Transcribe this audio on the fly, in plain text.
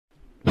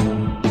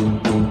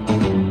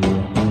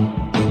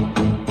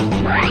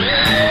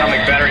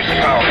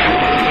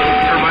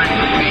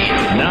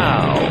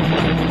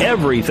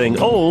Everything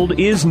Old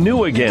is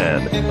New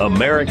Again,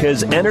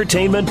 America's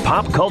entertainment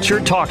pop culture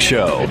talk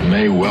show. It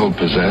may well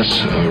possess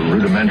a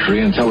rudimentary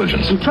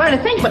intelligence. I'm trying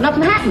to think, but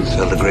nothing happens.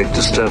 Felt a great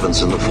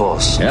disturbance in the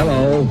force.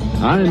 Hello,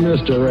 I'm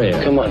Mr.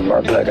 Red. Come on,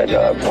 Mark, like a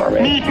job for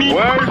me.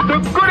 Where's the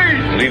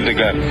goodies? Leave the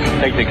gun.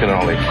 Take the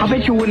cannoli. I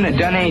bet you wouldn't have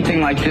done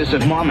anything like this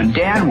if Mom and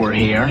Dad were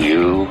here.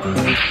 You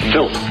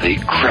filthy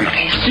criminal.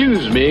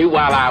 Excuse me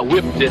while I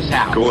whip this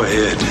out. Go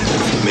ahead.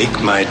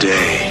 Make my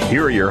day.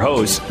 Here are your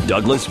hosts,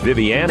 Douglas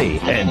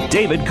Viviani and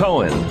David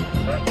Cohen.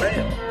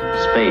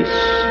 Space,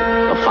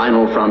 the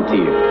final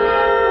frontier.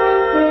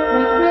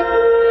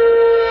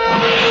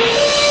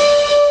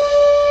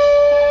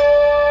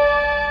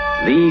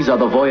 These are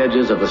the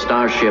voyages of the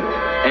starship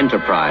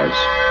Enterprise.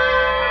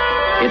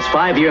 Its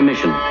 5-year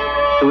mission,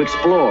 to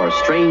explore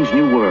strange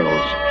new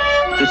worlds,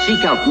 to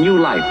seek out new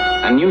life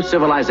and new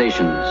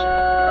civilizations,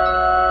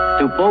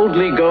 to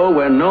boldly go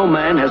where no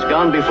man has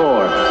gone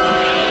before.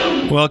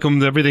 Welcome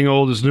to Everything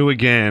Old is New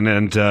Again,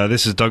 and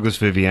this is Douglas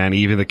Viviani.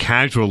 Even the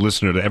casual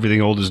listener to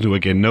Everything Old is New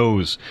Again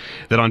knows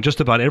that on just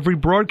about every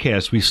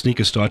broadcast we sneak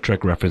a Star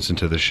Trek reference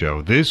into the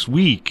show. This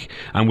week,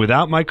 I'm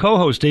without my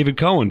co-host David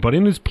Cohen, but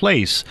in his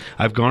place,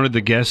 I've garnered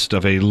the guest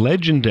of a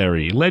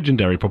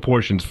legendary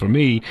proportions for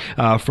me,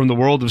 from the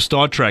world of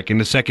Star Trek. In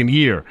the second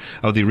year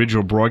of the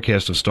original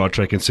broadcast of Star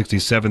Trek in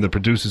 '67, the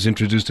producers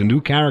introduced a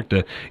new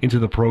character into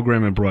the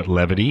program and brought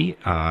levity,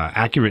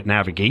 accurate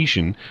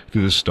navigation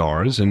through the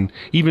stars, and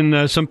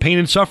even some pain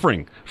and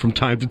suffering from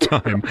time to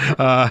time.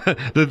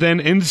 The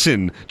then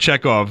Ensign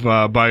Chekhov,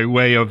 by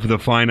way of the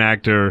fine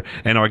actor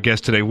and our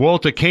guest today,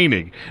 Walter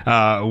Koenig,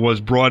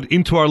 was brought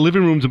into our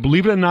living rooms, and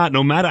believe it or not,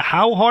 no matter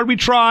how hard we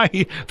try,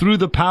 through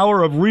the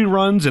power of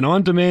reruns and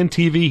on-demand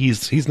TV,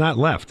 he's not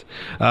left.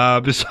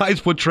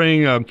 Besides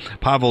portraying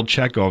Pavel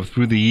Chekhov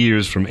through the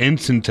years from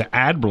Ensign to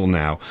Admiral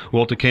now,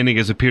 Walter Koenig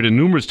has appeared in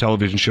numerous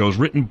television shows,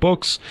 written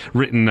books,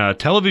 written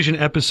television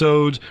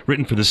episodes,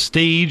 written for the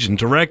stage and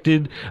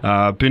directed,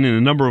 been in a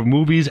number of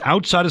movies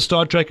outside of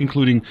Star Trek,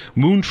 including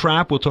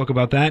Moontrap, we'll talk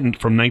about that,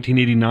 from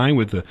 1989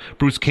 with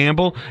Bruce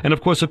Campbell, and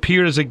of course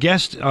appeared as a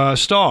guest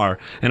star,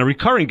 and a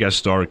recurring guest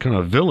star, kind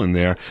of a villain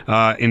there,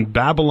 in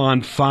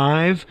Babylon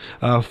 5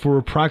 for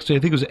approximately, I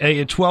think it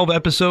was 12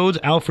 episodes.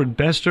 Alfred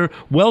Bester.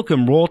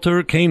 Welcome,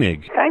 Walter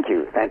Koenig. Thank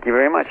you. Thank you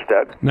very much,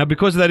 Doug. Now,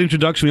 because of that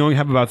introduction, we only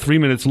have about 3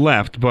 minutes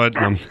left, but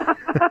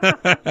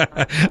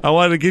I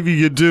wanted to give you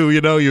your due.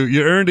 You know,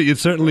 you earned it. You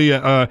certainly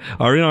are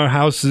in our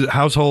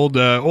household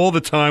all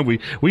the time.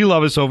 We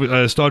love us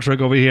over Star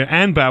Trek over here,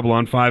 and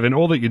Babylon 5, and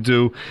all that you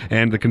do,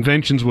 and the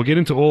conventions. We'll get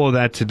into all of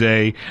that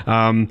today.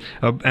 And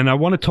I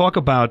want to talk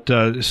about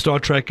Star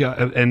Trek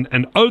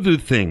and other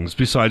things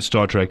besides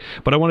Star Trek.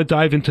 But I want to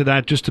dive into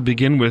that just to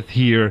begin with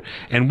here.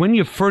 And when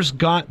you first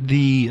got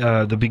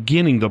the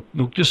beginning,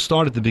 we'll just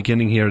start at the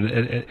beginning here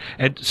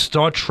at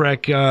Star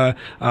Trek,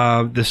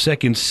 the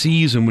second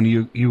season, when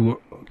you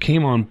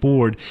came on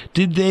board,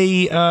 did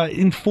they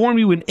inform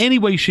you in any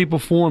way, shape, or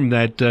form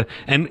that,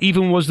 and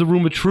even was the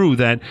rumor true,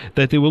 that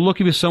they were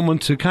looking for someone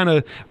to kind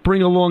of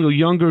bring along a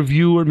younger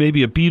viewer,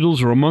 maybe a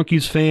Beatles or a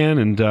Monkees fan,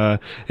 and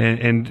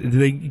did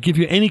they give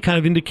you any kind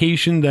of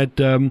indication that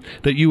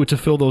that you were to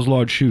fill those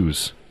large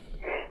shoes?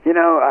 You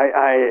know,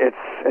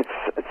 it's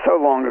so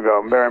long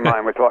ago. Bear in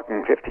mind, we're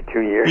talking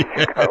 52 years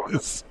ago.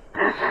 Yes.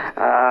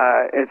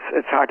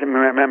 It's hard to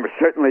remember.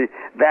 Certainly,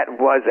 that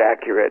was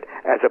accurate,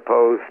 as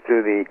opposed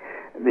to the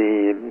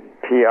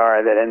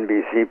PR that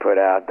NBC put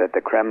out, that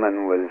the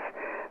Kremlin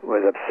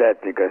was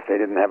upset because they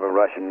didn't have a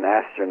Russian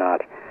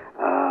astronaut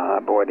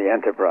aboard the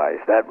Enterprise.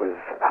 That was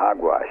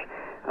hogwash.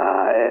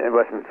 It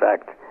was, in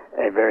fact,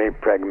 a very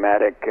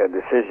pragmatic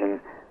decision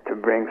to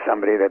bring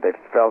somebody that they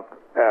felt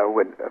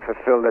would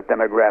fulfill the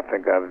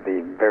demographic of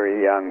the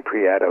very young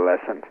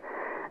pre-adolescent.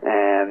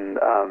 And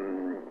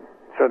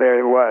so there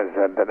it was.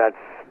 That's,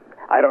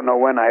 I don't know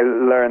when I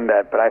learned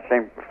that, but I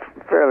think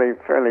fairly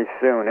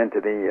soon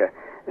into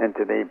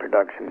the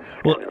production.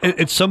 Well,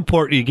 at some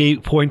point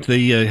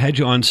they had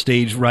you on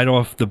stage right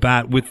off the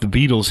bat with the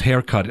Beatles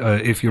haircut,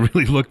 if you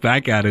really look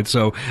back at it.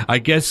 So I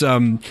guess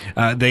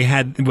they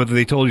had, whether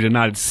they told you or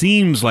not, it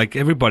seems like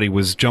everybody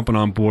was jumping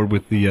on board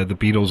with the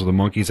Beatles or the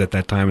Monkees at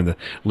that time in the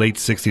late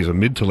 60s or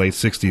mid to late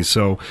 60s.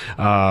 So,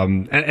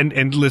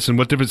 and listen,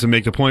 what difference to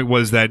make? The point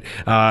was that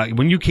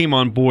when you came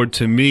on board,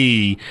 to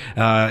me,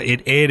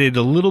 it added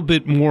a little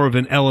bit more of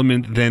an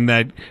element than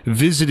that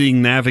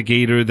visiting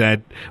navigator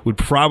that would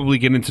probably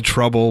get into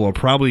trouble or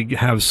probably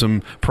have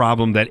some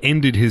problem that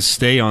ended his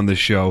stay on the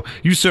show.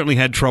 You certainly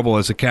had trouble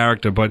as a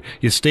character, but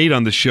you stayed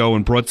on the show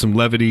and brought some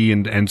levity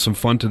and some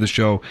fun to the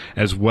show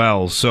as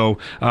well. So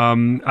I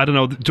don't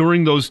know,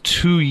 during those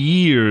 2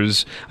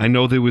 years, I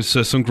know there was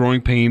some growing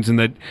pains and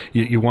that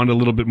you wanted a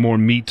little bit more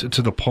meat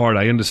to the part.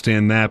 I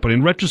understand that. But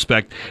in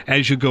retrospect,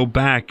 as you go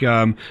back,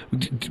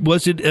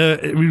 was it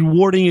a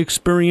rewarding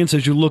experience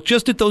as you look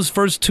just at those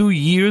first 2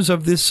 years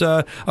of this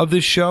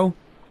show?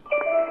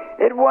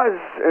 It was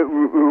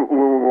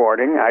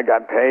rewarding. I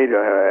got paid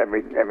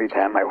every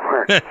time I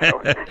worked, so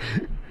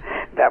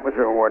that was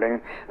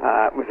rewarding.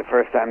 It was the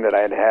first time that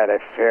I'd had a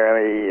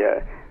fairly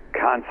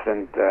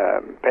constant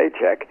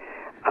paycheck.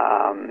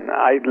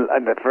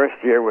 The first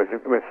year was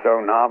so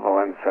novel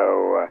and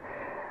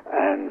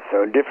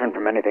so different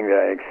from anything that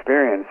I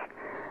experienced,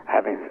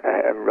 having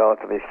a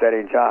relatively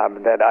steady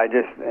job, that I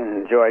just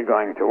enjoyed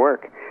going to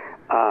work.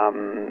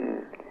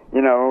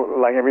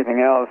 Like everything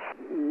else,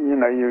 you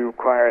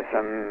require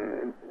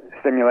some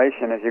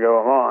stimulation as you go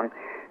along,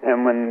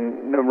 and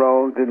when the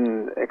role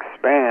didn't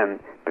expand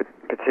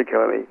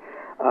particularly,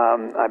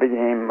 I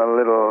became a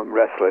little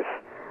restless.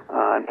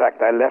 In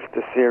fact, I left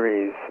the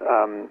series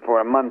for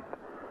a month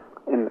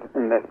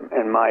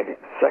in my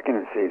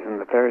second season,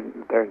 the third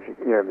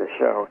year of the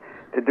show,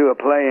 to do a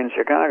play in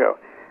Chicago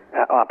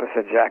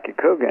opposite Jackie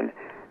Coogan,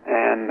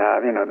 and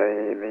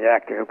the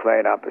actor who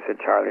played opposite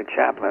Charlie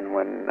Chaplin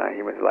when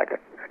he was like a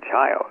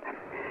child,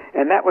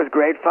 and that was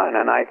great fun.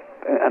 And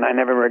I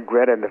never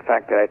regretted the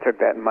fact that I took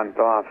that month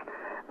off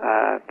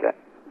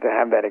to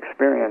have that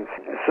experience.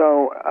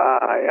 So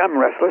I'm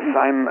restless.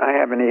 I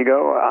have an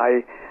ego.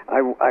 I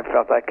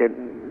felt I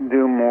could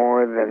do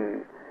more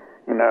than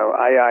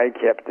I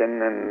kept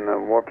in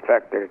and Warp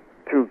Factor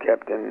 2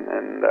 kept in,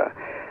 and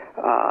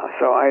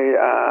so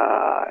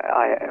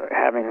I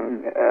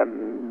having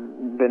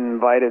been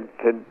invited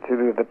to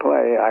do the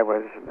play, I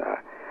was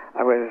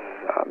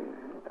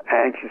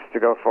anxious to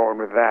go forward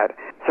with that.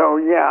 So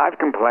yeah, I've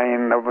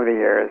complained over the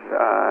years,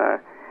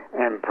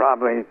 and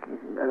probably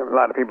a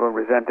lot of people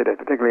resented it,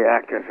 particularly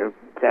actors who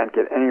can't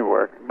get any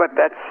work. But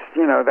that's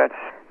me.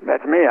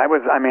 I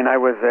was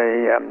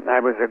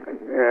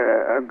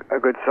a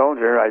good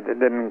soldier. I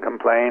didn't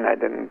complain. I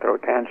didn't throw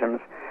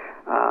tantrums.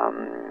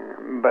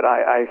 But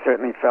I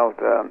certainly felt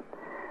a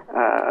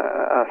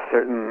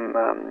certain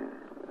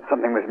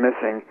something was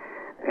missing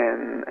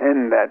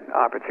in that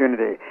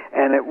opportunity,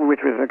 and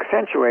which was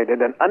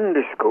accentuated and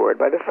underscored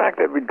by the fact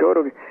that we'd go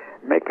to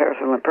make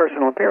personal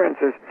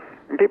appearances,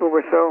 and people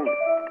were so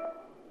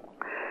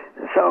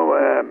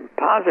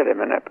positive,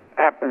 and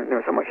there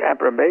was so much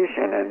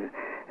approbation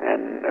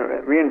and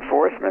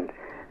reinforcement,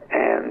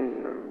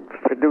 and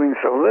for doing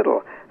so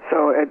little.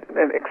 So it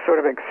sort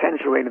of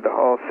accentuated the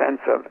whole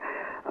sense of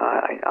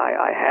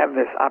I have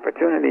this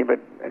opportunity, but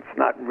it's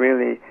not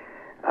really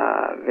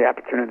the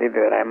opportunity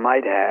that I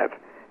might have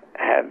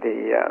had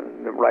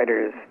the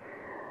writers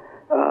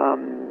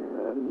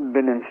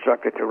been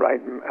instructed to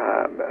write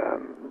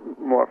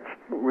more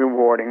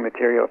rewarding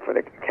material for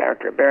the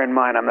character. Bear in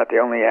mind, I'm not the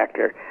only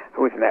actor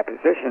who was in that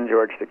position.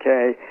 George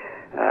Takei,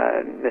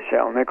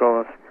 Nichelle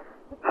Nichols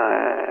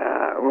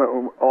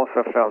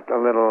also felt a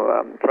little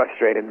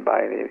frustrated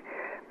by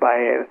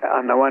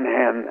on the one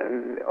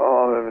hand,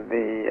 all of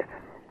the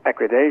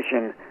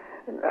accreditation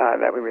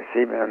that we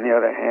received, and on the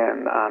other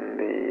hand,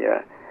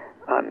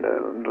 on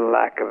the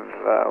lack of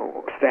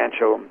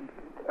substantial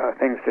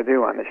things to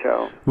do on the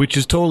show. Which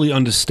is totally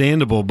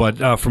understandable, but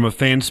from a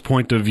fan's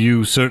point of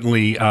view,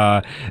 certainly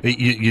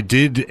you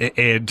did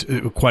add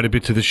quite a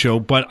bit to the show.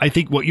 But I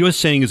think what you're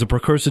saying is a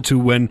precursor to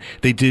when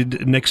they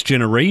did Next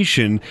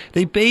Generation.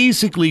 They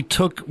basically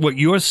took what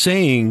you're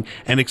saying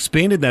and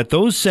expanded that.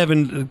 Those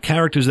 7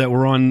 characters that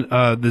were on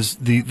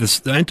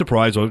the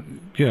Enterprise, or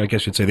I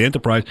guess you'd say the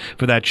Enterprise,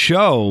 for that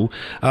show,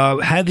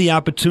 had the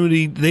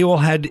opportunity. They all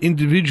had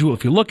individual,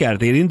 if you look at it,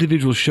 they had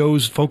individual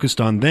shows focused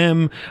on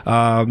them.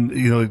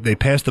 They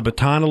passed the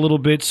baton a little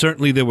bit.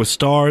 Certainly there were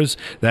stars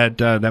that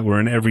were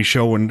in every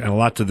show and a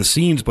lot of the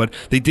scenes, but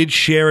they did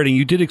share it, and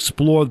you did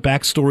explore the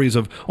backstories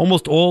of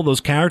almost all those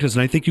characters,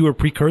 and I think you were a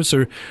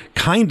precursor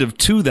kind of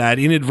to that,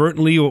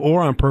 inadvertently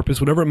or on purpose,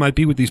 whatever it might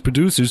be with these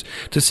producers,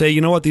 to say,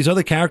 you know what, these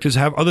other characters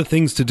have other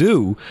things to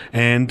do.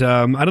 And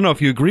I don't know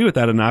if you agree with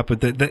that or not,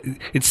 but that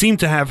it seemed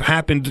to have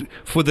happened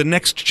for the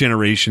next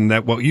generation,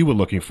 that what you were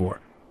looking for.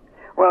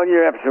 Well,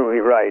 you're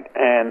absolutely right.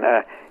 And,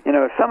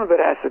 some of it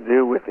has to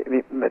do with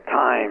the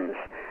times.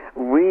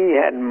 We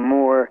had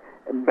more,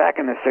 back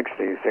in the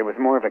 60s, there was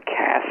more of a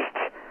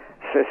caste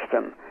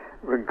system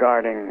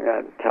regarding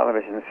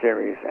television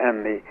series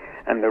and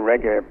the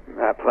regular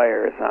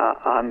players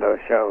on those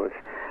shows.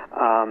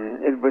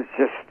 It was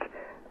just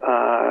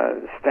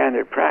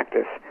standard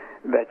practice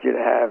that you'd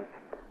have,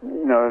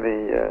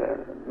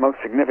 the most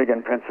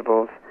significant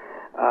principles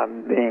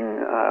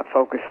being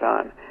focused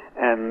on,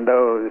 and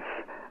those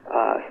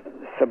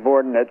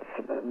subordinates,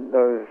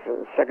 those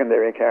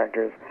secondary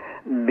characters,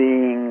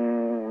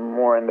 being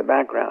more in the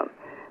background.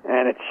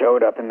 And it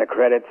showed up in the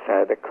credits.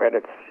 The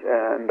credits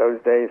in those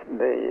days,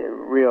 the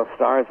real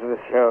stars of the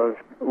shows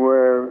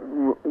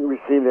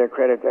received their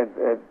credits at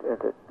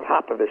the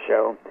top of the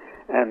show,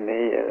 and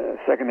the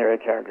secondary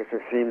characters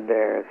received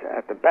theirs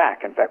at the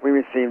back. In fact, we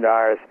received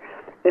ours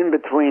in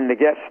between the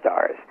guest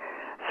stars.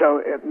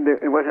 So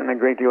it wasn't a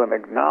great deal of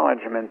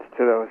acknowledgement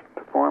to those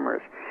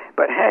performers.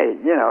 But hey,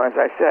 as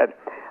I said,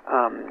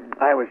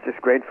 I was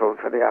just grateful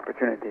for the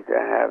opportunity to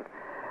have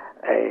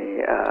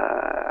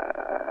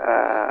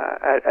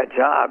a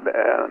job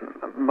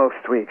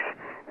most weeks,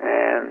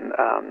 and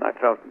I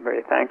felt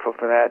very thankful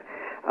for that.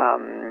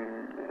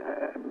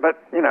 But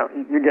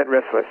you get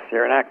restless.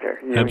 You're an actor.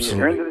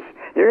 Absolutely.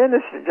 You're in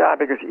this job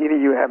because either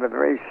you have a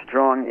very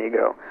strong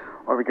ego,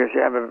 or because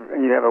you have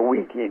a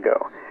weak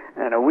ego.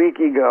 And a weak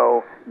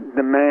ego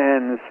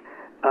demands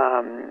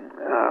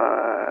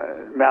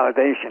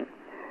validation,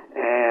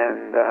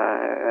 and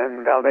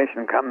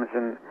validation comes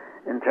in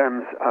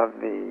terms of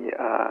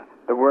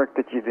the work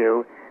that you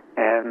do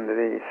and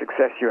the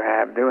success you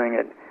have doing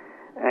it,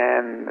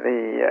 and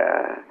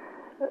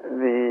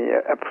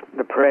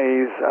the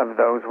praise of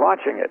those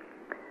watching it.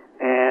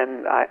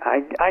 And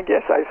I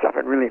guess I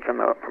suffered really from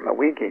a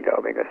weak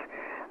ego, because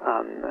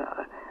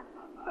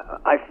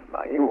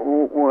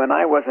when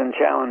I wasn't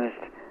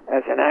challenged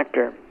as an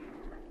actor,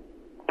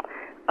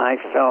 I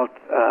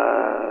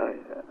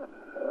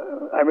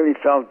really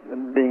felt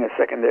being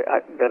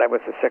that I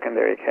was a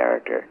secondary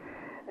character,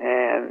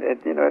 and it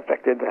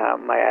affected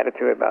my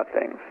attitude about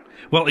things.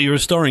 Well, you're a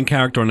starring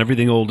character on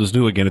Everything Old is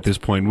New Again at this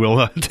point.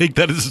 We'll take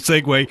that as a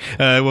segue.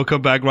 We'll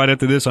come back right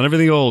after this on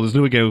Everything Old is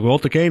New Again with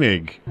Walter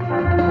Koenig.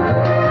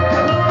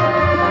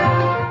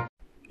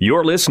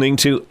 You're listening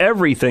to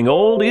Everything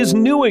Old is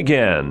New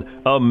Again,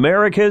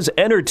 America's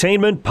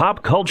entertainment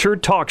pop culture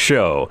talk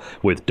show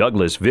with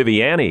Douglas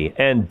Viviani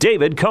and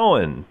David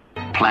Cohen.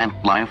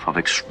 Plant life of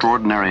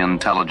extraordinary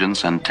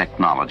intelligence and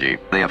technology.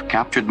 They have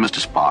captured Mr.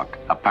 Spock,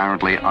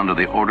 apparently under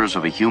the orders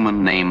of a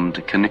human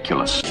named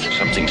Caniculus.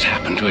 Something's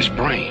happened to his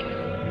brain.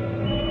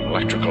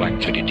 Electrical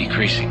activity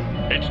decreasing.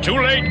 It's too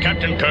late,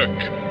 Captain Kirk.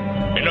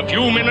 In a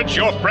few minutes,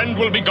 your friend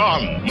will be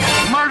gone.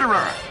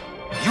 Murderer!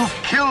 You've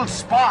killed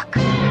Spock!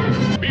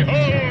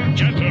 Behold,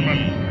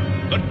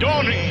 gentlemen, the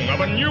dawning of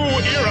a new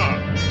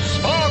era.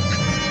 Spock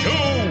 2.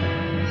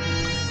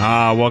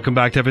 Welcome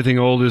back to Everything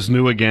Old is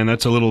New Again.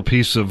 That's a little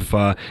piece of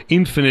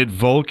Infinite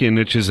Vulcan,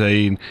 which is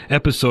an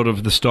episode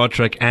of the Star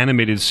Trek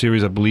animated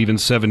series, I believe, in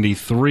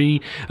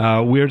 1973.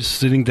 We're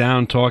sitting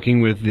down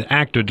talking with the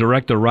actor,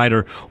 director,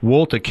 writer,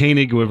 Walter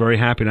Koenig. We're very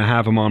happy to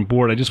have him on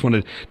board. I just want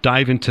to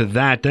dive into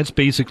that. That's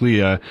basically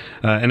an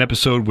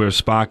episode where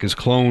Spock is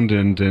cloned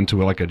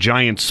into like a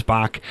giant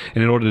Spock,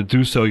 and in order to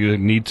do so, you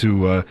need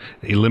to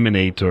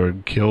eliminate or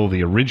kill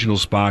the original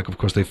Spock. Of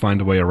course, they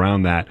find a way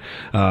around that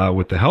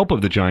with the help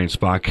of the giant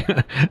Spock.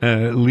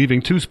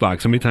 Leaving two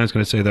Spocks. How many times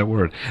can I say that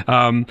word?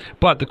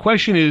 But the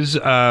question is,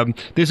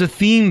 there's a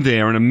theme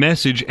there and a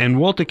message, and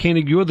Walter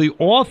Koenig, you're the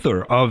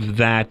author of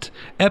that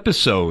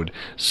episode.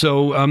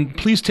 So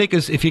please take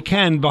us, if you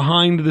can,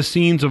 behind the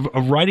scenes of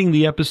writing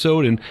the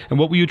episode, and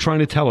what were you trying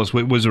to tell us?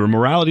 Was there a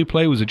morality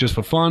play? Was it just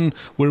for fun?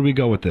 Where do we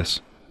go with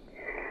this?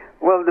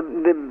 Well,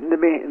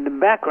 the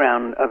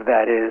background of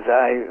that is,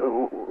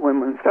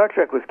 when Star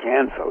Trek was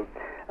canceled,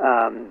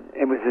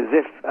 it was as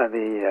if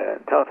the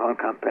telephone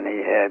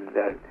company had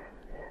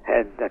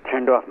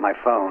turned off my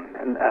phone,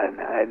 and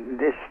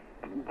this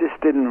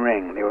didn't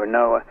ring. There were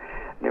no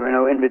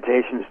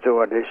invitations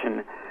to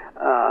audition.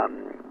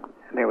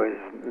 There was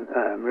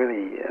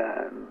really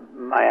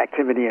my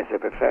activity as a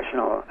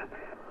professional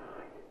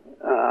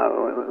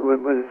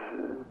was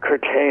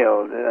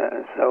curtailed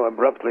so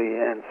abruptly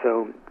and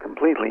so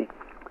completely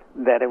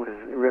that it was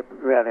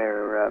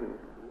rather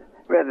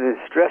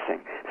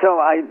distressing. So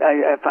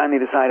I finally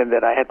decided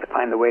that I had to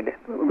find a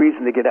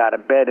reason to get out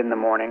of bed in the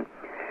morning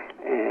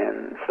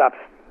and stop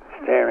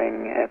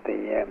staring at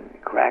the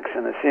cracks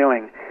in the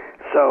ceiling.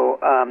 So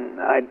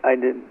I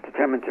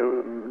determined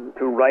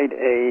to write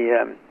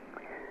a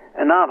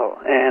novel,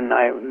 and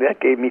that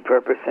gave me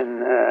purpose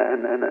and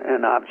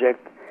an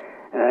object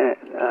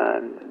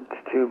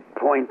to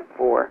point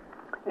for.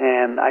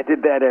 And I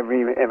did that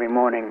every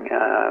morning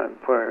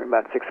for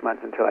about 6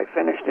 months until I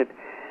finished it.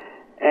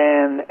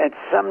 And at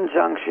some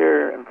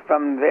juncture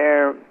from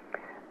there,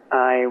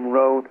 I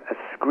wrote a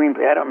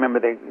screenplay. I don't remember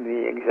the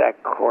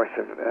exact course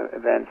of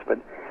events, but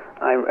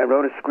I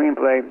wrote a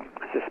screenplay,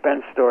 a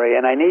suspense story,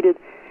 and I needed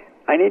it.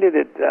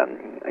 I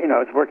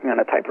was working on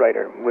a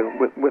typewriter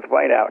with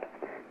whiteout,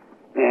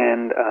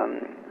 and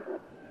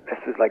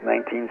this was like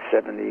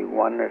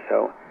 1971 or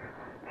so,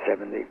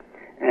 70.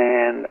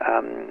 And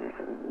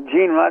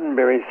Gene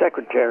Roddenberry's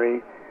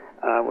secretary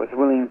was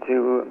willing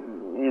to,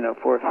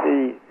 for a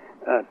fee,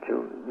 to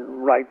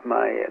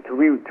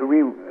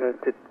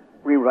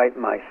rewrite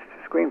my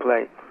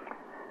screenplay,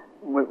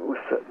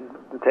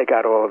 to take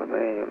out all of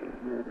the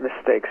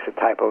mistakes, the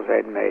typos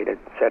I'd made,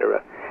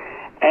 etc.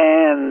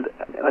 And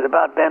it was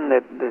about then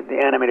that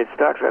the animated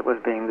Star Trek was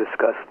being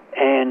discussed,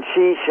 and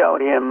she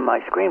showed him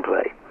my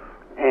screenplay,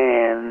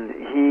 and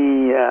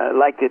he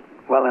liked it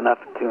well enough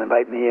to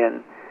invite me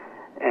in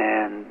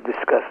and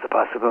discuss the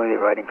possibility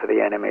of writing for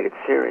the animated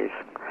series.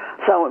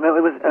 So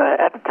it was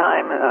at the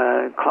time,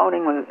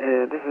 cloning was.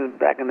 This is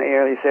back in the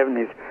early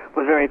 '70s.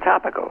 Was very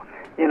topical.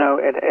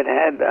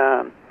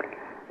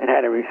 It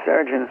had a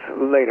resurgence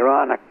later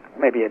on,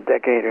 maybe a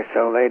decade or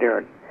so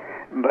later.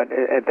 But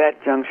at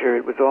that juncture,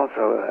 it was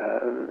also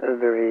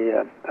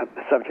a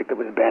subject that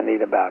was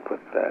bandied about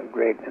with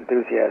great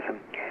enthusiasm.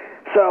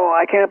 So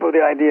I came up with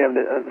the idea of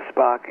the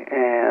Spock,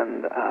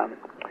 and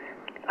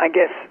I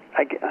guess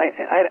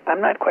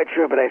I'm not quite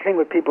sure, but I think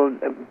what people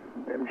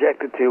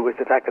objected to was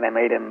the fact that I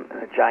made him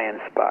a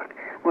giant Spock.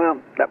 Well,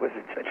 that was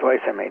a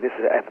choice I made. This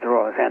is, after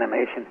all, is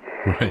animation.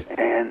 Right.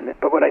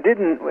 But what I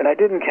didn't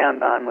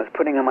count on was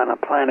putting him on a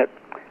planet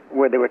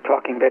where they were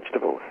talking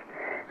vegetables.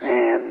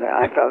 And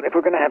I felt if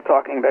we're going to have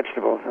talking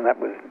vegetables, and that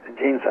was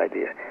Gene's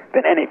idea,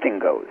 then anything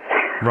goes.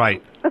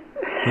 Right.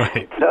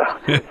 Right. So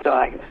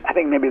I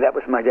think maybe that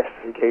was my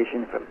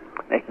justification for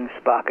making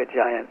Spock a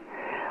giant.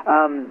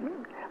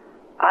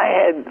 I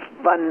had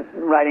fun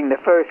writing the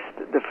first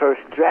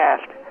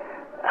draft.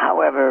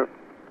 However,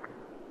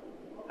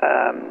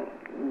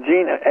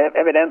 Gene,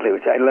 evidently,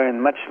 which I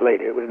learned much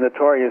later, was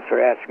notorious for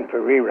asking for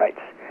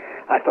rewrites.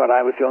 I thought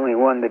I was the only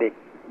one that he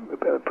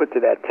put to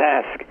that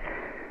task.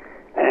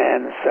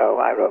 And so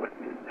I wrote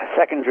a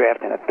second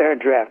draft and a third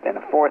draft and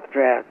a fourth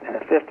draft and a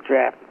fifth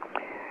draft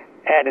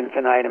ad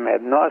infinitum,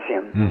 ad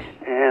nauseum.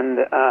 And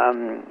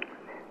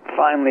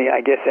finally,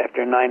 I guess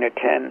after 9 or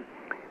 10,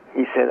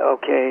 he said,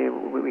 okay,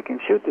 we can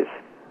shoot this.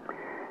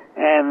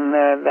 And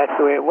that's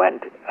the way it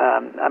went.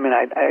 I mean,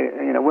 I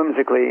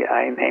whimsically,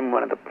 I named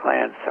one of the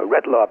plants a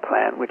Redlaw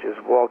plant, which is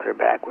Walter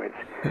backwards.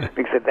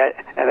 Because at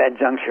that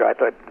juncture, I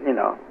thought,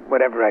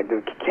 whatever I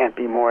do can't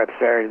be more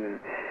absurd than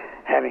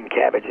having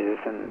cabbages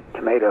and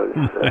tomatoes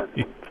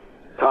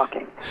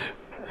talking.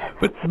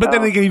 But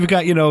then again, you've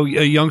got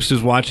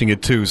youngsters watching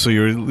it too, so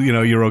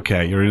you're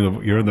okay.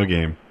 You're in the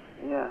game.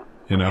 Yeah.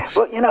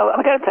 Well,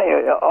 I got to tell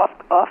you,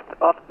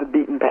 off the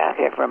beaten path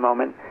here for a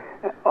moment,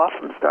 off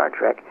from Star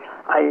Trek.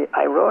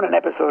 I wrote an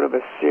episode of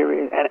a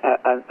series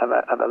of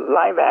a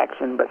live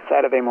action but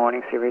Saturday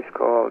morning series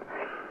called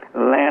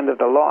Land of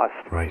the Lost.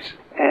 Right.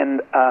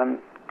 And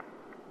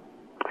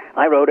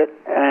I wrote it,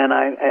 and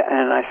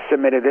I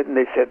submitted it, and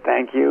they said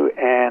thank you,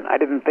 and I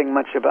didn't think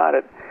much about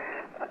it.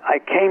 I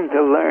came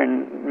to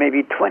learn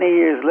maybe 20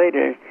 years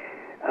later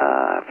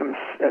from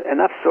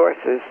enough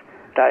sources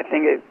that I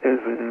think it was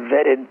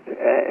vetted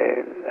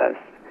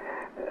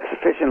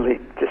sufficiently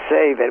to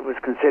say that it was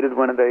considered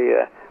one of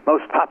the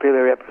most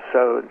popular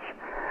episodes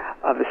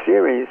of the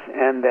series,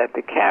 and that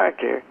the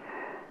character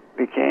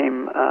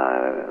became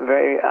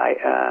very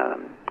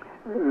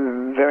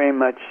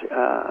much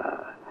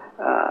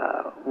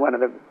one of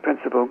the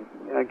principal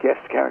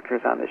guest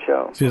characters on the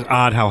show. It's just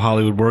odd how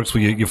Hollywood works,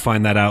 where you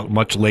find that out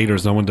much later,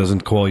 so no one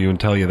doesn't call you and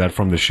tell you that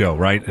from the show,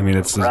 right? I mean,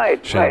 it's right.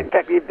 In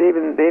fact, they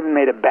even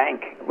made a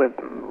bank with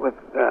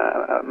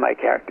my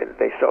character that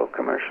they sold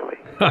commercially.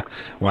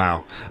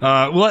 Wow.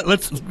 Well,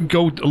 let's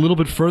go a little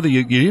bit further.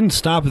 You didn't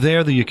stop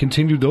there. You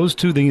continued those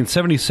two. Then in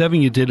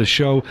 '77, you did a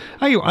show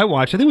I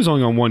watched. I think it was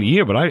only on 1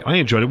 year, but I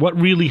enjoyed it. What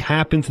Really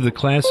Happened to the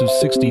Class of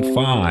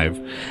 '65,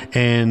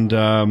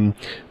 and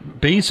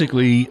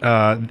basically,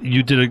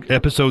 you did an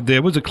episode.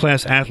 There was a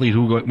class athlete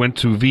who went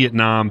to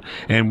Vietnam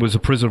and was a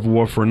prisoner of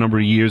war for a number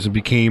of years and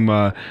became,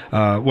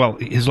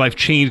 his life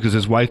changed because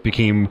his wife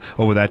became,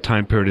 over that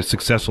time period, a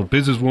successful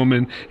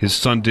businesswoman. His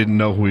son didn't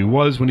know who he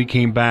was when he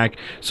came back.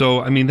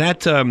 So, I mean,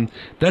 that's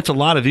a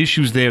lot of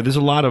issues there. There's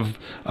a lot of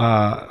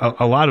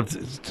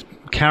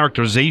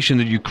characterization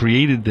that you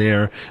created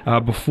there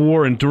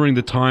before and during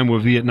the time where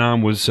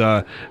Vietnam was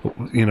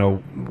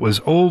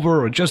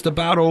over or just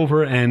about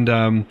over, and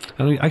I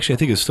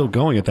think it's still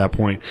going at that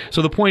point.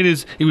 So the point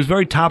is, it was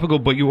very topical,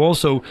 but you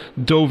also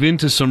dove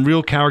into some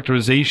real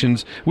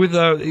characterizations with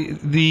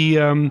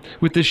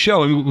with this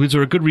show. I mean, was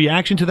there a good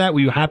reaction to that? Were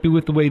you happy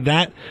with the way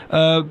that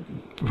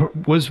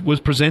was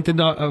presented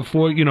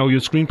for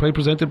your screenplay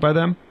presented by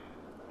them?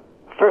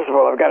 First of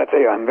all, I've got to tell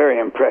you, I'm very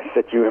impressed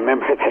that you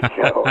remember that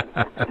show.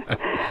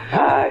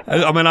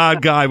 I'm an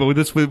odd guy, but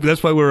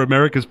that's why we're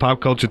America's pop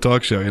culture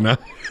talk show, No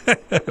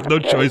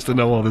choice to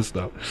know all this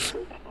stuff.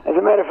 As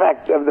a matter of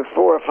fact, of the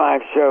 4 or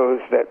 5 shows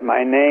that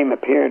my name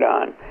appeared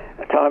on,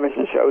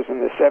 television shows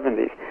in the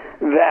 70s,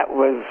 that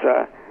was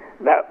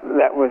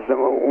the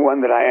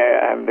one that I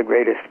have the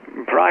greatest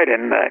pride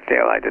in. That I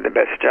feel I did the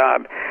best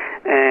job,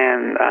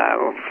 and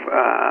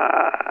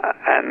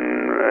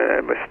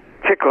was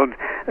tickled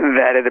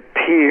that it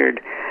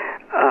appeared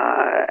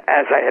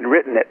as I had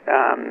written it.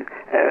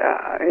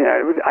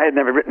 I had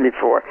never written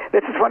before.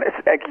 This is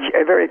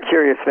a very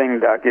curious thing,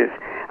 Doug.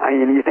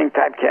 You think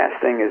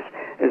typecasting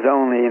is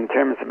only in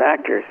terms of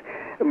actors,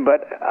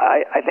 but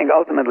I think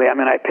ultimately,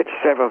 I pitched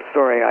several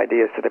story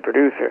ideas to the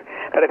producer,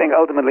 but I think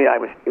ultimately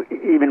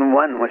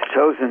one was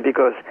chosen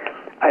because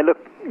I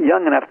looked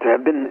young enough to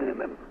have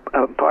been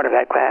a part of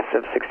that class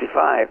of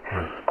 '65.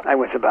 I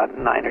was about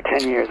 9 or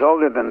 10 years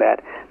older than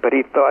that, but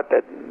he thought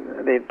that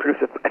the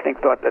producer, I think,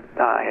 thought that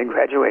I had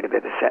graduated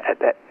at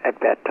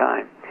that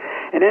time.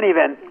 In any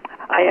event,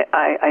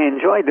 I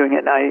enjoyed doing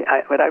it,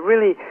 but I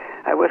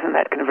wasn't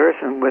that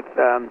conversant with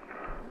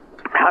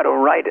how to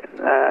write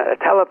a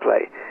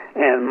teleplay,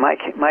 and my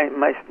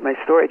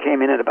story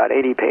came in at about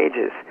 80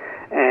 pages,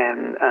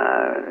 and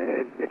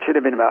it should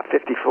have been about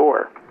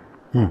 54.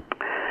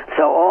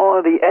 So all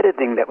of the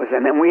editing that was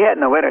in, and we had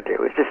no editor, it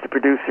was just the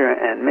producer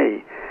and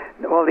me.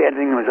 All the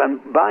editing was done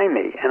by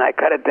me, and I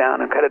cut it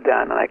down, and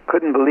I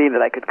couldn't believe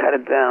that I could cut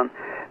it down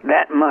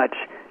that much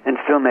and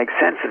still make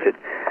sense of it.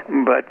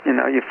 But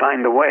you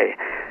find a way.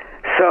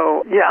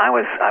 So yeah, I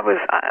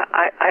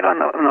don't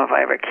know if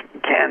I ever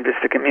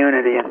canvassed the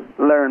community and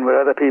learned what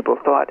other people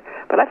thought,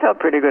 but I felt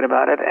pretty good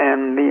about it.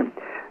 And the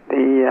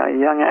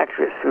young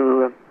actress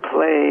who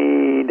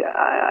played,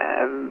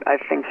 I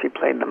think she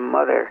played the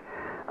mother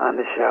on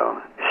the show.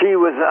 She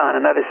was on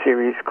another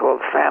series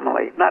called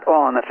Family, not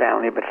All in the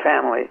Family, but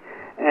Family,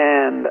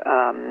 and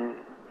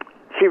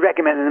she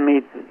recommended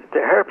me to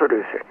her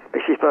producer,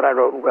 but she thought I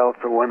wrote well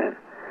for women.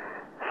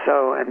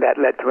 So, and that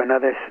led to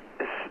another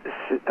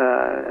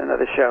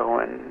show,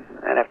 and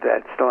after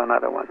that, still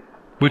another one.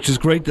 Which is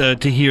great to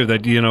hear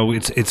that, you know,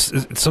 it's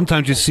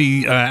sometimes you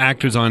see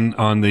actors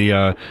on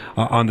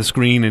the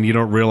screen and you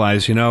don't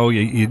realize, you know,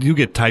 you do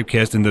get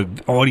typecast in the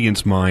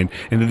audience mind,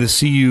 and to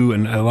see you,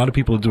 and a lot of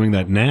people are doing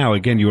that now.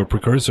 Again, you're a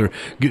precursor,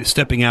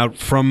 stepping out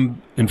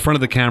from in front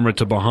of the camera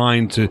to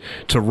behind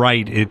to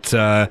write. It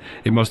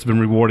must have been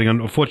rewarding.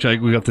 Unfortunately,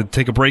 we have to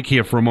take a break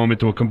here for a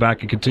moment. We'll come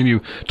back and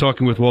continue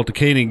talking with Walter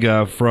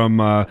Koenig from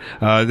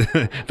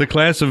the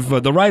class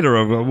of the writer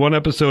of one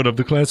episode of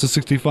the class of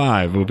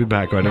 '65. We'll be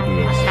back right after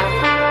this.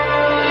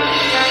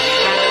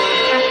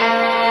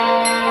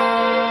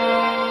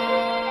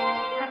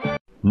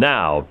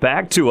 Now,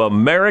 back to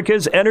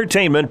America's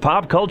entertainment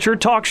pop culture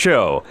talk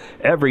show.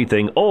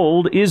 Everything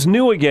old is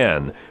new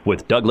again,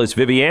 with Douglas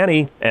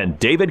Viviani and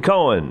David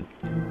Cohen.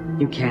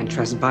 You can't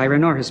trust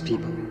Byron or his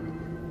people.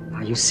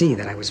 Now you see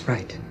that I was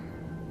right.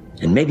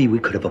 And maybe we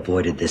could have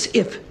avoided this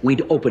if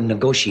we'd opened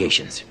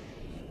negotiations.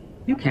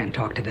 You can't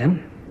talk to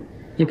them.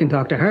 You can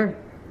talk to her.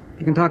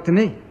 You can talk to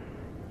me.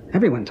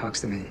 Everyone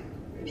talks to me.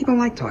 People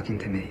like talking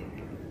to me.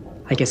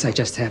 I guess I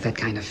just have that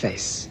kind of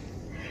face.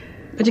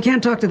 But you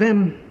can't talk to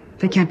them.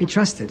 They can't be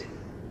trusted.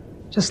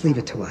 Just leave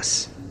it to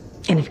us.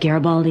 And if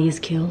Garibaldi is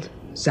killed?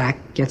 Zach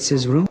gets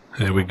his room.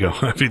 There we go.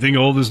 Everything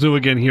old is new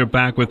again here,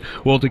 back with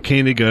Walter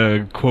Koenig.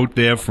 A quote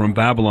there from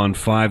Babylon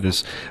 5,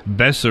 this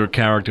Besser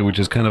character, which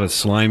is kind of a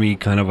slimy,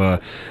 kind of a,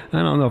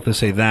 I don't know if to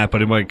say that,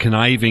 but a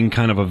conniving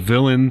kind of a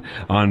villain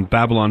on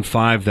Babylon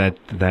 5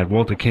 that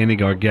Walter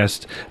Koenig, our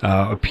guest,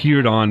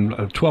 appeared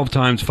on 12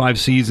 times, 5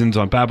 seasons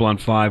on Babylon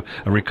 5,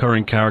 a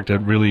recurring character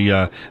that really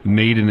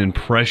made an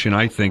impression,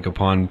 I think,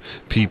 upon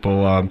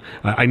people.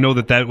 I know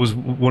that was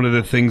one of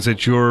the things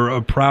that you're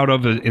proud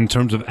of in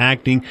terms of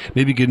acting.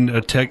 Maybe you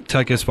can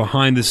take us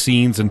behind the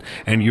scenes and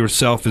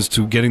yourself as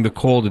to getting the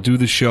call to do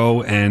the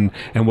show and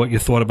what you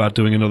thought about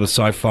doing another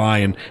sci-fi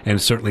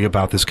and certainly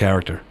about this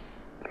character.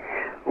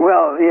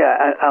 Well,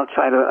 yeah, I'll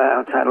try to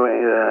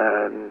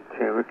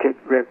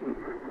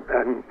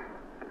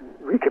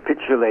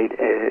recapitulate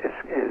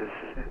as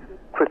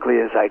quickly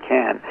as I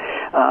can.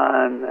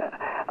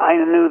 I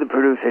knew the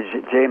producer,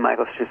 J.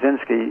 Michael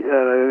Straczynski,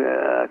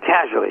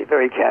 casually,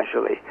 very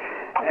casually,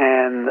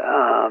 and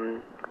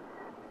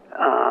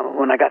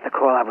when I got the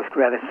call, I was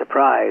rather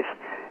surprised,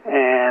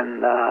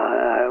 and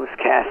I was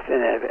cast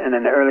in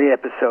an early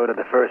episode of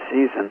the first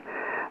season.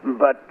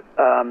 But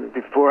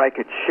before I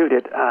could shoot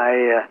it,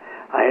 I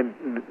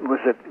was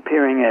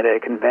appearing at a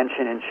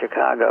convention in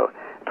Chicago,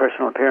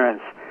 personal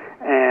appearance,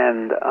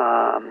 and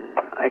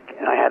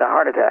I had a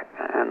heart attack,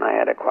 and I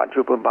had a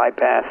quadruple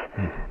bypass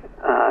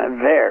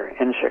there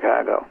in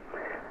Chicago.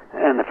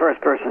 And the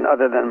first person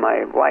other than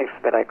my wife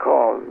that I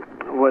called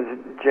was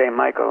J.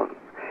 Michael,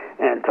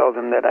 and told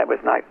him that I was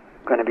not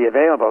going to be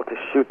available to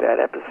shoot that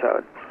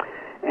episode.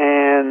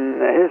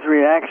 And his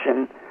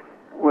reaction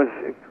was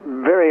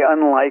very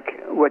unlike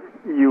what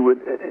you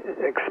would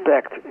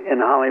expect in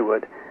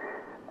Hollywood.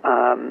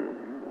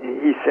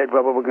 He said,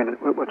 "Well,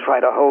 we'll try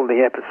to hold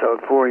the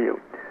episode for you,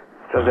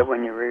 so that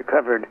when you're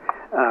recovered,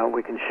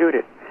 we can shoot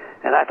it."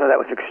 And I thought that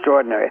was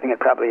extraordinary. I think it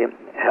probably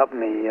helped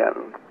me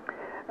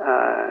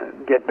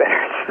get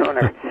better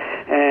sooner.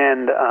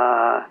 And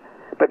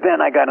but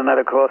then I got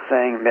another call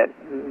saying that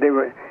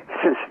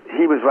since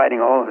he was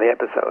writing all of the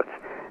episodes,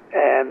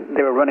 and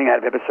they were running out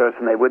of episodes,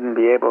 and they wouldn't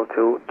be able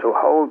to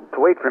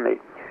wait for me.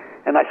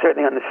 And I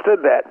certainly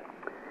understood that.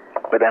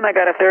 But then I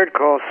got a third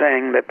call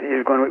saying that he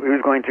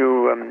was going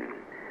to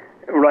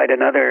write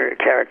another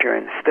character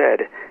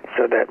instead,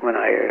 so that when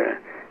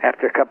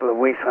after a couple of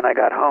weeks when I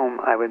got home,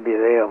 I would be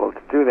available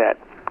to do that.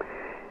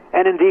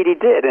 And indeed he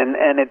did,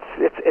 and it's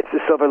the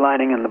silver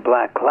lining in the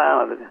black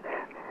cloud,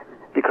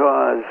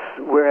 because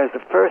whereas the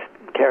first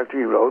character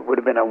he wrote would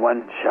have been a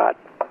one-shot,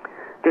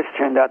 this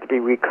turned out to be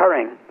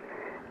recurring,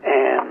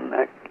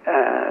 and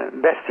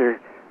Bester,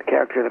 the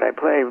character that I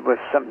played, was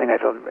something I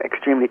felt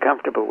extremely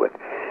comfortable with.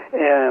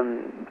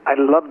 I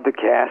loved the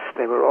cast.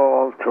 They were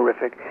all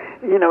terrific.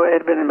 You know, it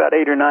had been about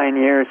 8 or 9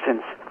 years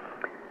since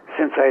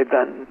I had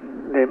done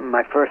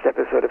my first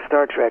episode of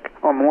Star Trek,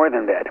 or more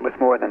than that. It was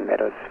more than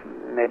that. It was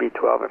maybe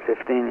 12 or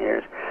 15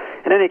 years.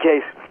 In any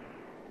case,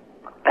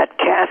 that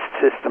caste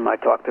system I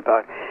talked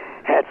about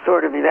had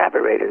sort of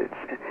evaporated.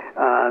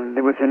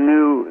 There was a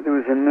new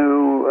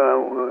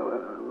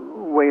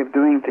way of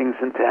doing things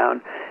in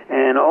town,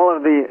 and all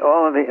of the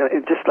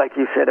just like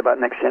you said about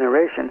Next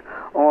Generation,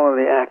 all of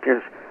the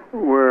actors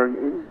were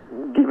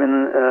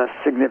given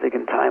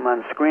significant time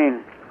on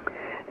screen.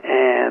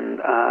 And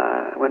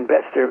when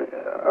Bester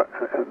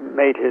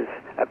made his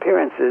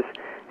appearances,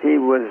 he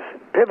was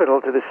pivotal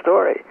to the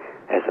story,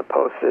 as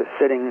opposed to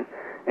sitting,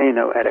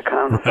 at a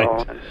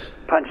console and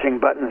punching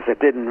buttons that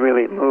didn't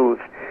really move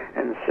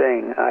and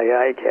saying, "Aye,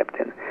 aye,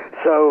 Captain."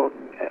 So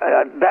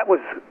that was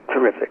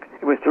terrific.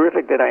 It was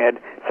terrific that I had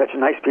such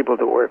nice people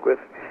to work with,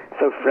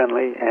 so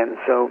friendly and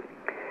so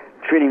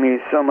treating me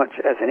so much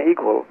as an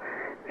equal.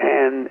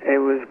 And it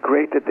was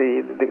great that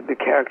the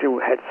character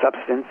had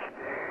substance,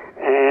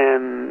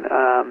 and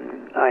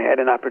I had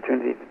an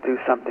opportunity to do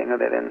something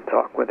other than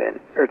talk with an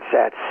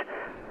ersatz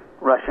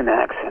Russian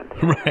accent.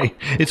 Right.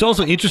 It's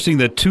also interesting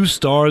that two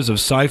stars of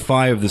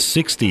sci-fi of the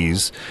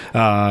 60s,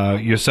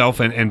 yourself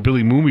and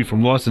Billy Mumy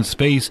from Lost in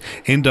Space,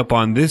 end up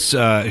on this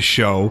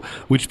show,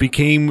 which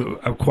became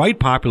quite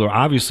popular.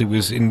 Obviously,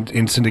 was in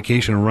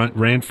syndication,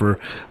 ran for,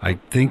 I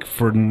think,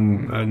 for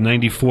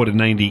 94 to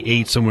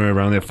 98, somewhere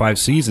around there, 5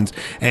 seasons.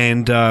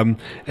 And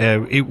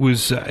it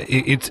was.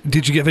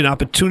 Did you get an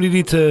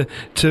opportunity to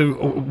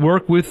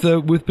work with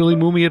Billy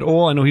Mumy at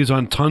all? I know he was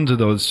on tons of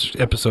those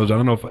episodes. I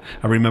don't know if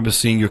I remember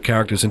seeing your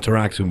characters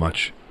interact too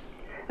much.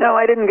 No,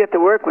 I didn't get to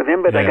work with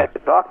him, but I got to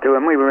talk to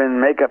him. We were in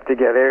makeup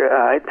together.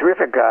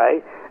 Terrific guy.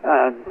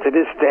 To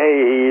this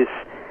day,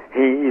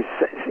 he's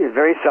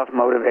very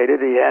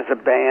self-motivated. He has a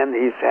band.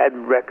 He's had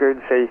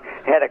records. He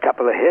had a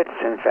couple of hits,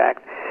 in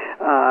fact.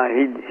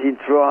 He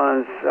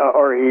draws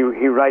or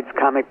he writes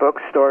comic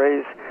book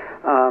stories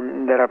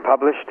that are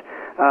published.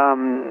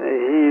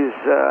 He's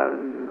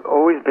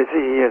always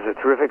busy. He has a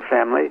terrific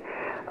family.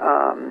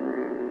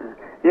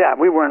 Yeah,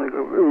 we weren't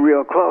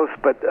real close,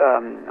 but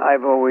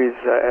I've always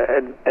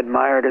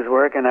admired his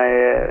work, and I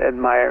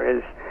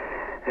admire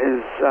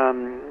his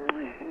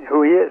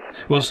who he is.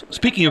 Well,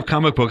 speaking of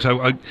comic books,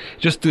 I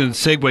just to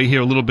segue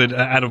here a little bit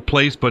out of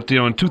place, but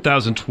in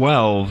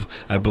 2012,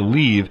 I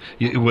believe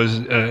it was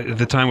at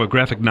the time where a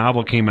graphic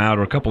novel came out,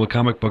 or a couple of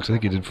comic books. I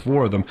think you did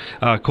 4 of them,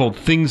 called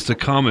Things to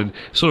Come, and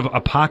sort of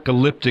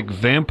apocalyptic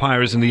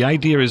vampires. And the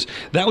idea is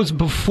that was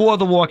before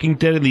The Walking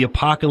Dead and the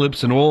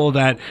apocalypse and all of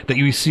that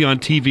you see on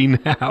TV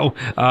now.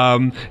 A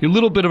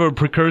little bit of a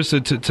precursor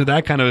to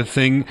that kind of a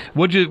thing.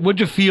 What'd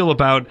you feel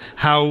about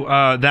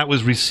how that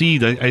was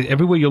received?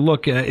 Everywhere you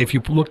look, if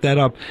you look that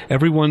up,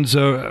 everyone's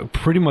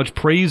pretty much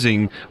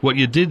praising what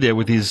you did there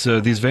with these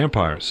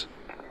vampires.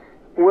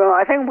 Well,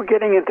 I think we're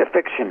getting into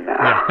fiction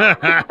now.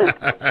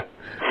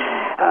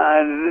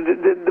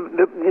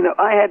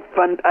 I had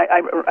fun.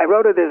 I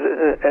wrote it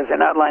as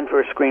an outline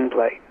for a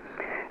screenplay,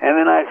 and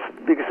then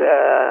because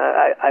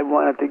I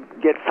wanted to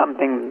get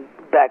something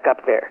back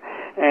up there,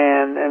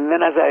 and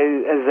then as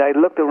I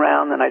looked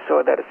around and I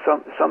saw that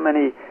so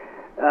many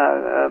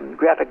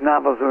graphic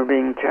novels were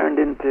being turned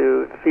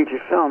into feature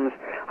films,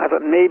 I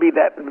thought maybe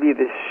that would be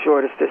the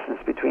shortest distance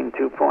between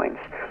 2 points.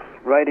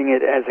 Writing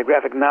it as a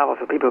graphic novel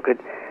so people could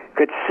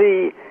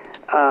see,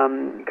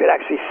 could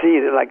actually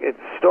see like it's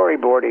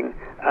storyboarding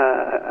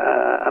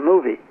a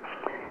movie.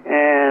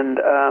 And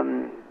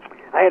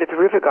I had a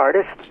terrific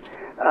artist.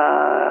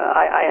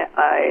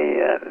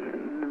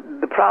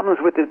 The problems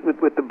with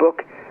the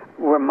book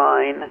were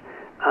mine.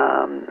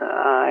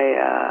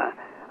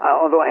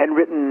 Although I had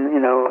written,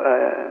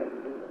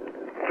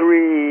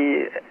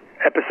 3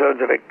 episodes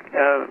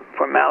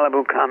for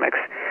Malibu Comics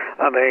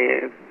of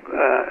a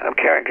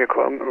character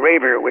called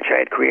Raver, which I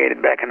had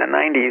created back in the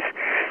 90s.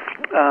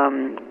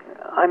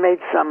 I made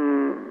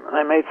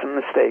some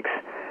mistakes,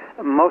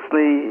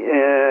 mostly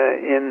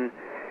in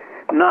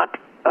not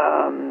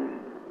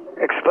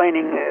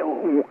explaining.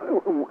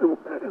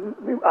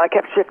 I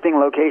kept shifting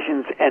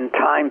locations and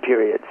time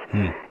periods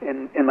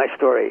in my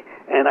story,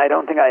 and I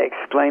don't think I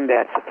explained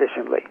that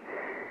sufficiently.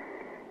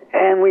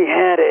 And we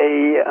had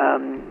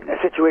a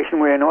situation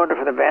where, in order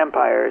for the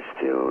vampires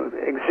to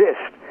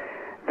exist,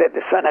 that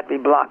the sun had to be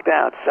blocked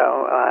out.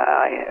 So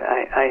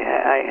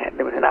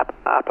there was an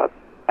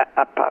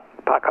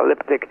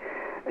apocalyptic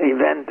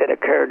event that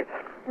occurred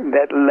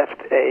that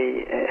left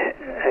a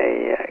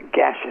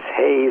gaseous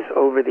haze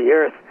over the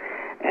earth,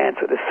 and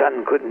so the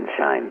sun couldn't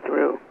shine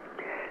through.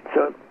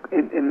 So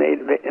it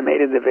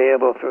made it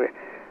available for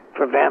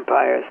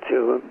vampires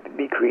to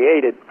be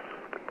created.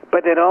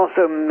 But it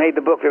also made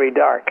the book very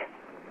dark,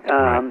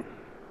 and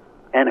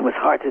it was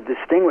hard to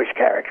distinguish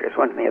characters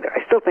one from the other. I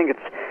still think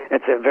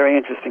it's a very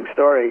interesting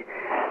story,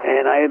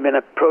 and I have been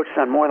approached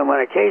on more than one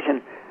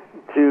occasion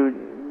to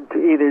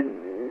either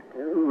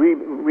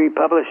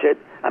republish it,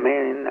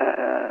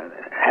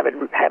 have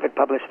it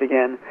published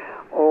again,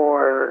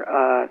 or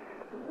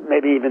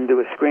maybe even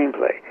do a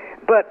screenplay.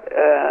 But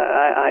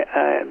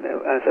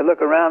as I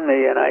look around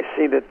me and I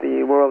see that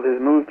the world has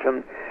moved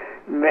from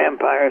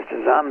vampires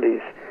to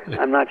zombies,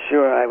 I'm not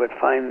sure I would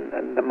find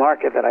the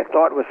market that I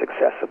thought was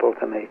accessible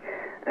to me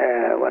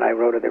when I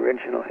wrote it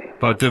originally.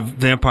 But the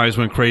vampires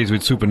went crazy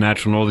with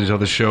Supernatural and all these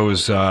other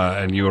shows,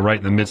 and you were right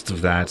in the midst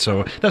of that.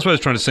 So that's what I was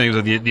trying to say,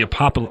 was the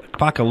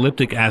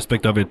apocalyptic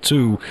aspect of it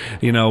too.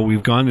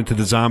 We've gone into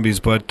the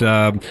zombies, but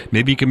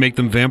maybe you can make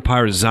them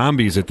vampire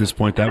zombies at this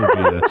point. That would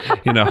be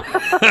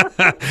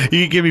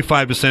you can give me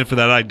 5% for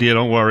that idea,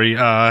 don't worry.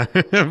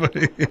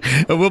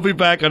 We'll be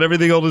back on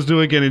Everything Old is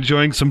New again,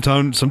 enjoying some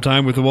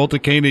time with Walter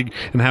Koenig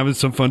and having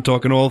some fun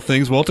talking all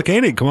things Walter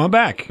Koenig. Come on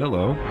back.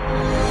 Hello.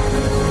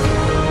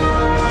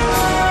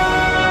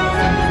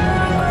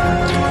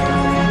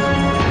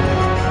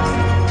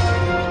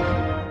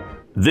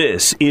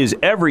 This is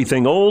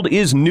Everything Old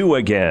is New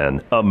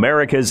Again,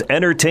 America's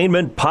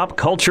entertainment pop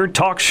culture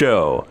talk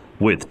show.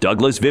 with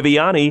Douglas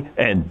Viviani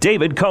and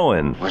David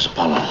Cohen. Where's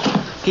Apollo?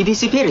 He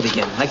disappeared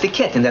again, like the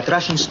cat in that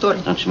Russian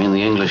story. Don't you mean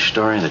the English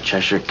story, the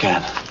Cheshire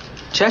Cat?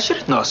 Cheshire?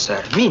 No,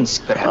 sir.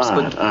 Minsk, perhaps,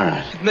 All but...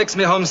 right. It makes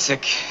me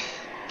homesick.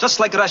 Just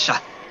like Russia.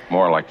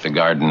 More like the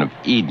Garden of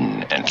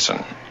Eden,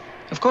 Ensign.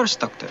 Of course,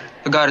 Doctor.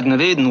 The Garden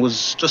of Eden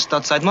was just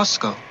outside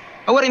Moscow.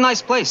 A very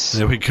nice place.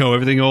 There we go.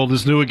 Everything old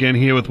is new again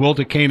here with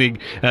Walter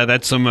Koenig.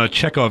 That's some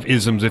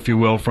Chekhov-isms, if you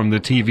will, from the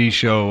TV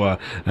show.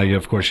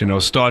 Of course, you know,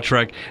 Star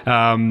Trek.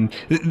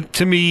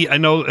 To me, I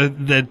know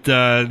that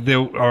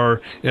there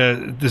are...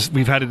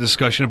 we've had a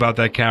discussion about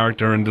that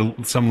character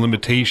and some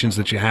limitations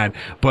that you had,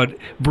 but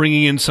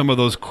bringing in some of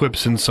those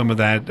quips and some of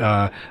that,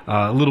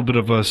 a little bit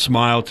of a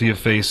smile to your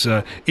face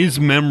is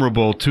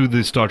memorable to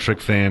the Star Trek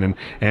fan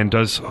and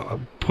does...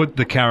 put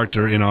the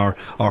character in our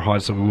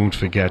hearts that we won't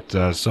forget.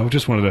 So I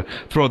just wanted to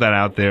throw that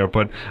out there.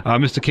 But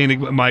Mr. Koenig,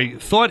 my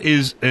thought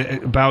is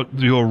about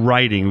your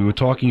writing. We were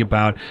talking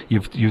about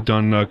you've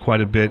done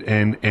quite a bit,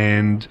 and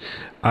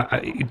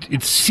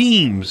it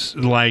seems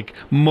like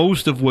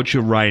most of what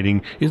you're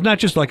writing is not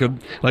just like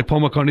Paul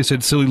McCartney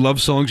said, silly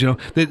love songs. You know,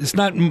 that it's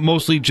not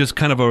mostly just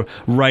kind of a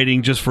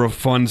writing just for a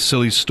fun,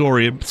 silly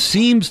story. It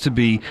seems to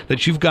be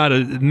that you've got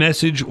a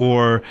message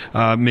or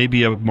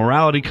maybe a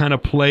morality kind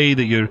of play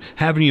that you're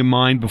having in your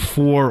mind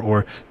before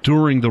or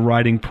during the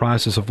writing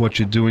process of what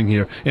you're doing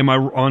here. Am I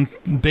on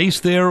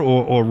base there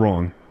or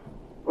wrong?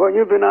 Well,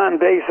 you've been on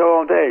base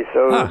all day,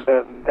 so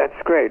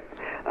that's great.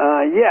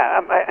 I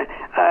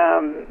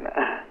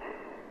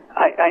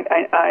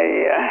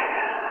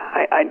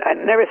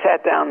never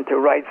sat down to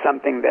write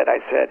something that I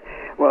said,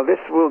 well, this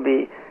will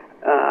be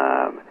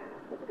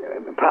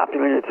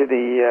popular to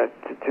the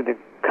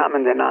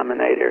common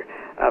denominator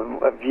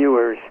of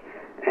viewers,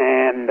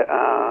 and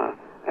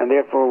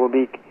therefore will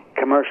be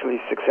commercially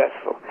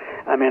successful.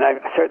 I mean,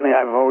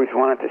 I've always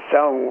wanted to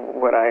sell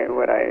what I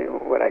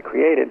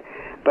created,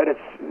 but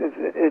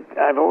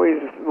I've always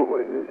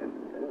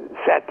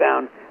sat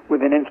down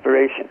with an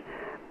inspiration,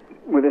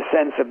 with a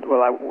sense of,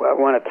 well, I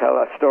want to tell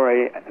a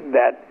story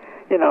that,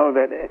 you know,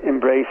 that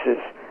embraces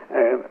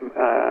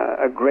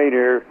a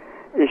greater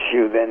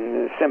issue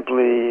than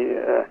simply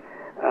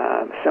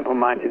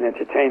simple-minded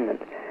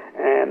entertainment.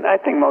 And I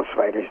think most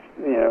writers,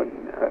 you know,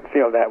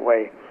 feel that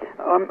way,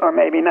 or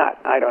maybe not.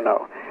 I don't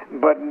know.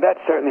 But that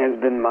certainly has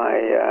been my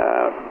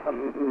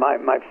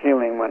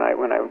feeling when I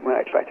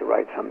try to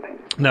write something.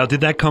 Now, did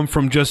that come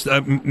from just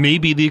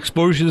maybe the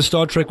exposure to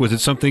Star Trek? Was it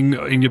something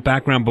in your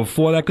background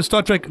before that? Because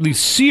Star Trek, the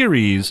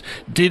series,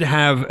 did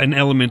have an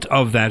element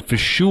of that for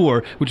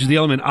sure, which is the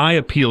element I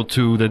appeal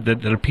to,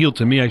 that appealed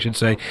to me, I should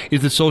say,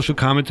 is the social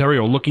commentary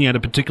or looking at a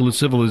particular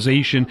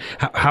civilization.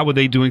 How are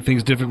they doing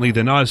things differently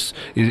than us?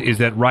 Is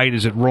that right?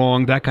 Is it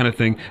wrong? That kind of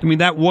thing. I mean,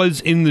 that was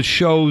in the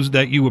shows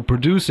that you were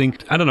producing.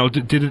 I don't know,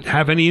 did it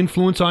have any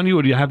influence on you,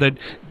 or do you have that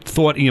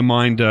thought in your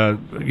mind,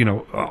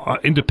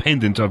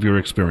 independent of your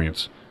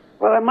experience?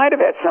 Well, it might have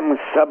had some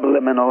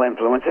subliminal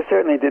influence. It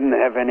certainly didn't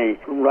have any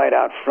right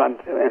out front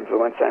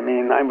influence. I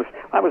mean, I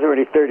was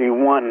already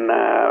 31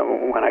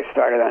 when I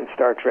started on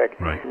Star Trek.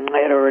 Right. I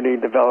had already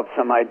developed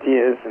some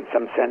ideas and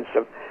some sense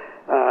of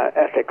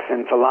ethics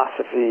and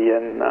philosophy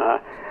and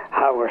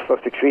how we're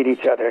supposed to treat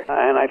each other.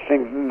 And I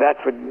think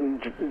that's what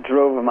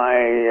drove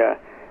my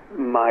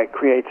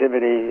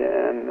creativity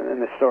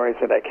and the stories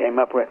that I came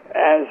up with.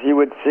 As you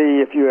would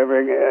see if you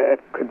ever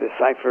could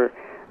decipher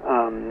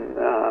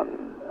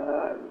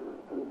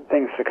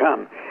things to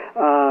come.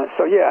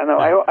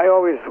 I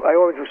always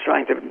was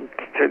trying to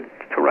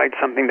write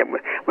something that was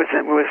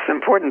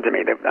important to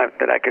me,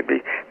 that I could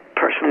be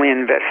personally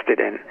invested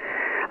in.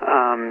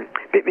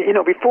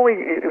 Before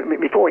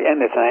we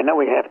end this, and I know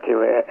we have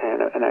to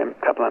in a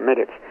couple of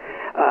minutes,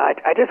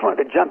 I just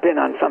wanted to jump in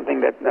on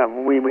something that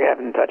we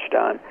haven't touched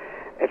on,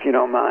 if you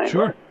don't mind.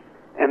 Sure.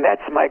 And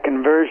that's my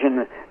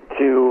conversion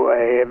to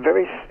a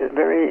very,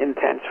 very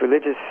intense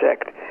religious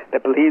sect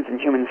that believes in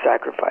human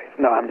sacrifice.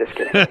 No, I'm just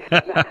kidding.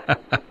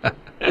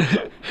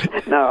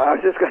 No, I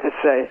was just going to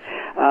say,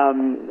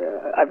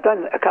 I've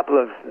done a couple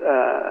of,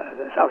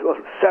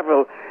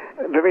 several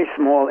very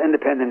small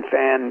independent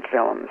fan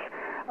films.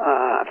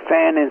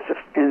 Fan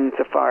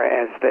insofar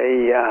as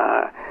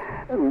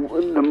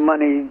the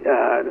money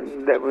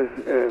that was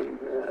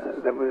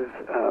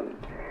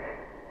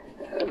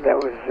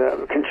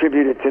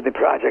contributed to the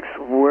projects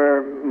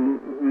were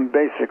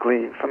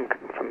basically from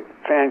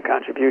fan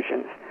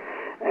contributions,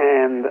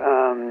 and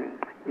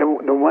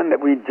the one that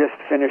we just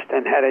finished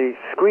and had a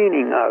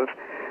screening of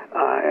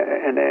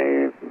in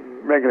a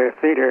regular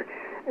theater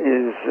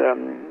is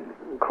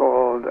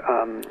called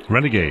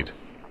Renegade's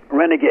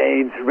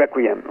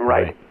Requiem,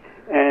 right?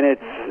 And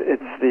it's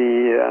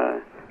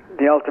the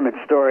ultimate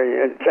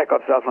story,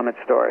 Chekhov's ultimate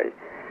story,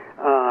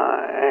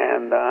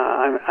 and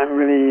I'm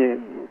really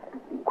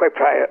quite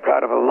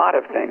proud of a lot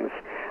of things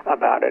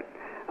about it.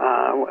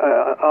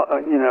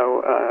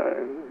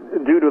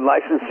 Due to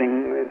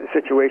licensing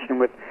situation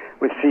with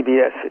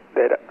CBS,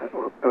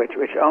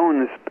 which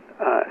owns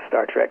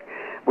Star Trek,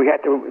 we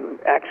had to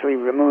actually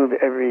remove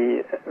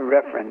every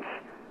reference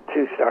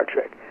to Star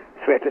Trek.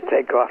 So we had to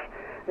take off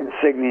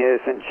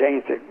insignias and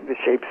change the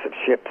shapes of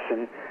ships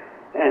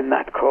and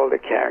not call the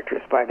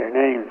characters by their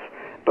names.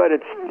 But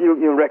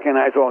you'll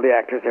recognize all the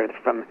actors are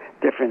from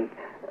different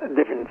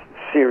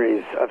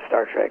series of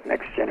Star Trek: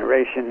 Next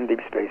Generation,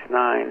 Deep Space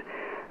Nine,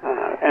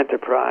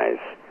 Enterprise.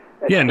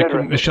 Yeah,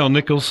 Michelle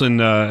Nicholson,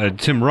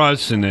 Tim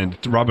Russ, and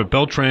Robert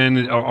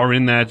Beltran are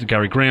in that,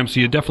 Gary Graham,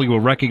 so you definitely will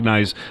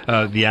recognize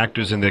the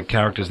actors and the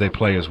characters they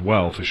play as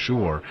well, for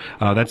sure.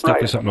 That's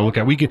definitely something to look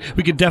at. We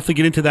could definitely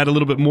get into that a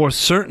little bit more,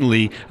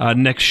 certainly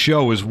next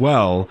show as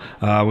well.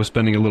 We're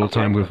spending a little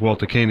time with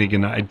Walter Koenig,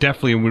 and I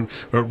definitely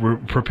we're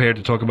prepared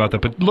to talk about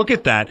that. But look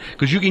at that,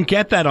 because you can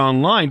get that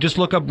online. Just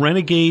look up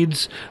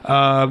Renegades,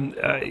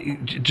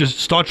 just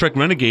Star Trek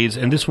Renegades,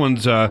 and this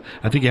one's, I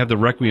think you have the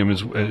Requiem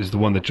is the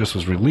one that just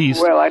was released.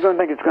 Well, I don't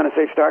think it's going to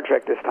say Star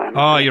Trek this time.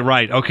 Oh, you're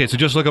right. Okay, so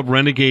just look up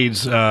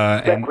Renegades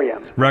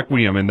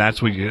Requiem, and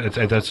that's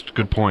a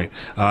good point.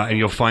 And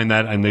you'll find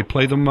that, and they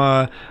play them.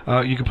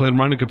 You can play them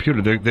on the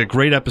computer. They're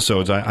great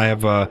episodes. I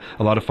have a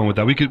lot of fun with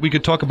that. We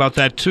could talk about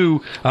that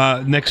too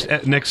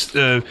next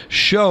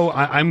show.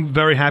 I'm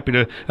very happy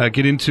to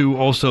get into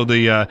also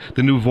the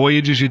new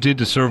voyages you did,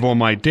 To Serve All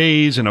My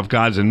Days and Of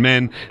Gods and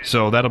Men.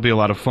 So that'll be a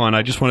lot of fun.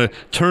 I just want to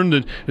turn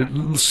the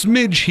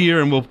smidge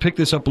here, and we'll pick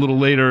this up a little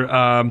later.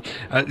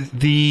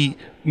 The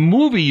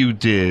movie you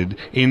did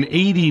in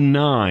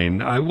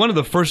 '89, one of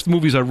the first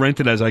movies I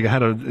rented as I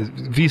had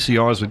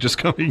VCRs were just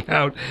coming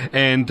out,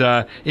 and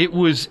it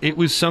was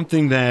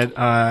something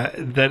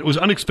that was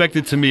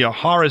unexpected to me, a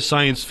horror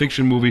science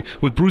fiction movie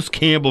with Bruce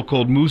Campbell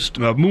called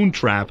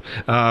Moontrap,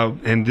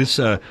 and this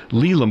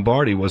Lee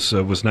Lombardi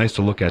was nice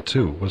to look at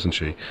too, wasn't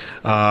she?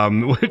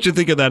 What did you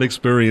think of that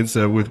experience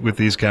with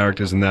these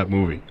characters in that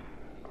movie?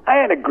 I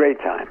had a great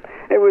time.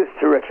 It was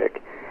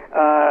terrific.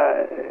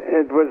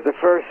 It was the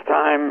first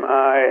time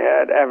I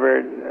had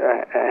ever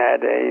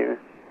had a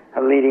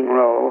leading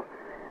role,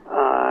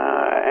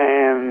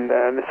 and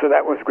so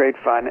that was great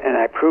fun. And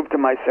I proved to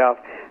myself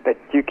that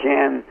you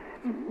can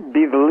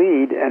be the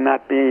lead and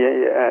not be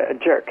a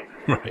jerk.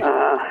 Right.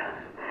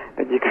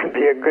 That you can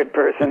be a good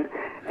person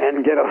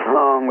and get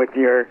along with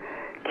your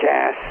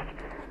cast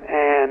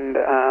and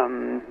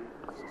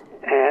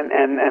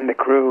the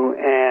crew,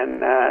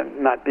 and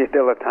not be a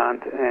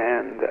dilettante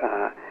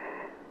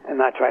and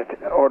not try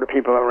to order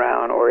people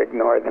around or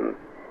ignore them.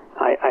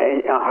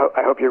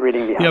 I hope you're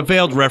reading the... Yeah,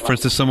 veiled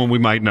reference to someone we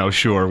might know,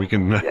 sure. We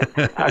can okay.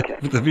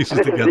 put the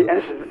pieces together.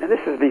 This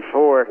is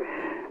before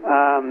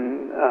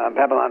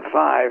Babylon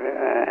 5,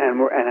 and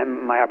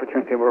my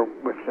opportunity were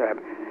with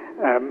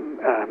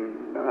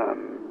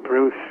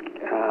Bruce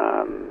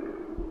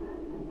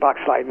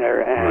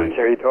Boxleitner and right.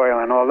 Jerry Doyle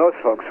and all those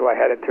folks who I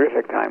had a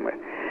terrific time with.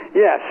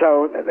 Yeah,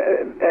 so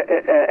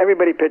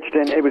everybody pitched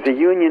in. It was a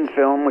union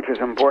film, which was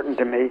important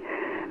to me.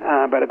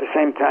 But at the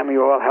same time, we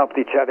all helped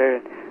each other.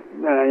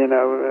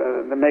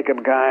 The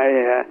makeup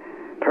guy,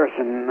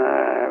 person,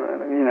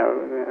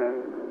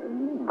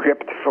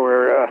 gripped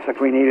for us if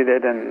we needed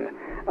it, and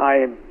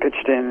I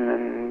pitched in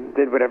and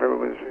did whatever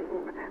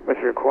was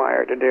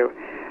required to do.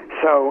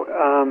 So,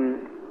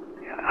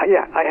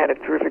 I had a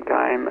terrific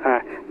time.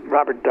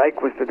 Robert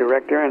Dyke was the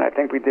director, and I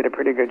think we did a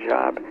pretty good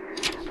job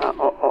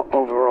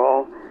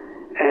overall.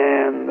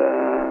 And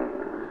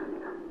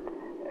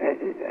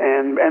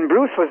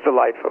Bruce was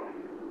delightful.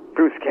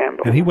 Bruce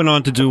Campbell. And he went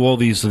on to do all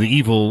these, the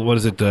evil, what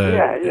is it?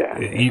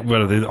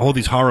 All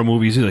these horror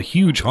movies. He's a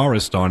huge horror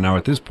star now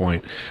at this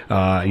point.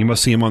 You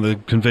must see him on the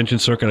convention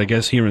circuit, I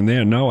guess, here and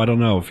there. No, I don't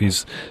know if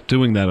he's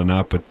doing that or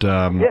not. But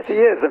yes, he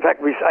is. In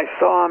fact, I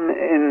saw him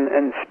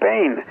in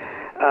Spain.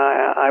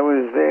 I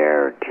was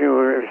there to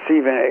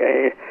receive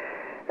a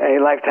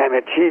Lifetime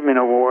Achievement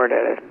Award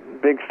at a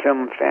big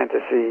science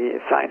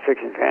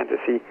fiction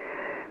fantasy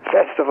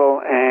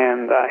festival,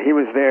 and he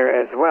was there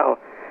as well.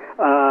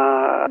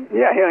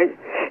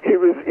 He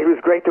was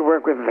great to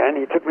work with then.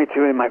 He took me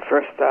to my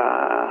first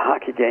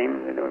hockey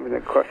game,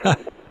 of course,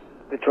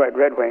 Detroit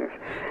Red Wings,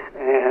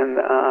 and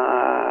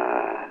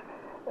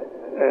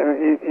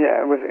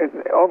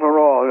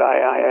overall,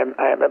 I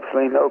have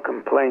absolutely no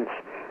complaints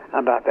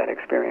about that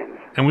experience.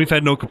 And we've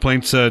had no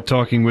complaints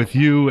talking with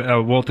you,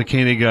 Walter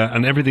Koenig,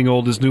 on Everything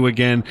Old is New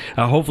Again.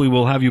 Hopefully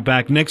we'll have you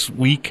back next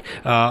week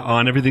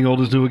on Everything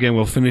Old is New Again.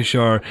 We'll finish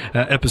our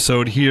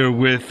episode here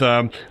with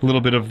a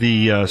little bit of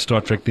the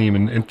Star Trek theme.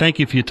 And thank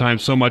you for your time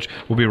so much.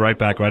 We'll be right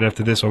back right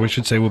after this, or we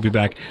should say we'll be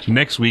back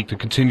next week to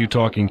continue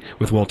talking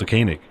with Walter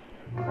Koenig.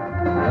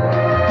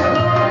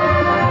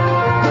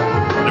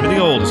 Everything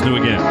Old is New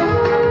Again.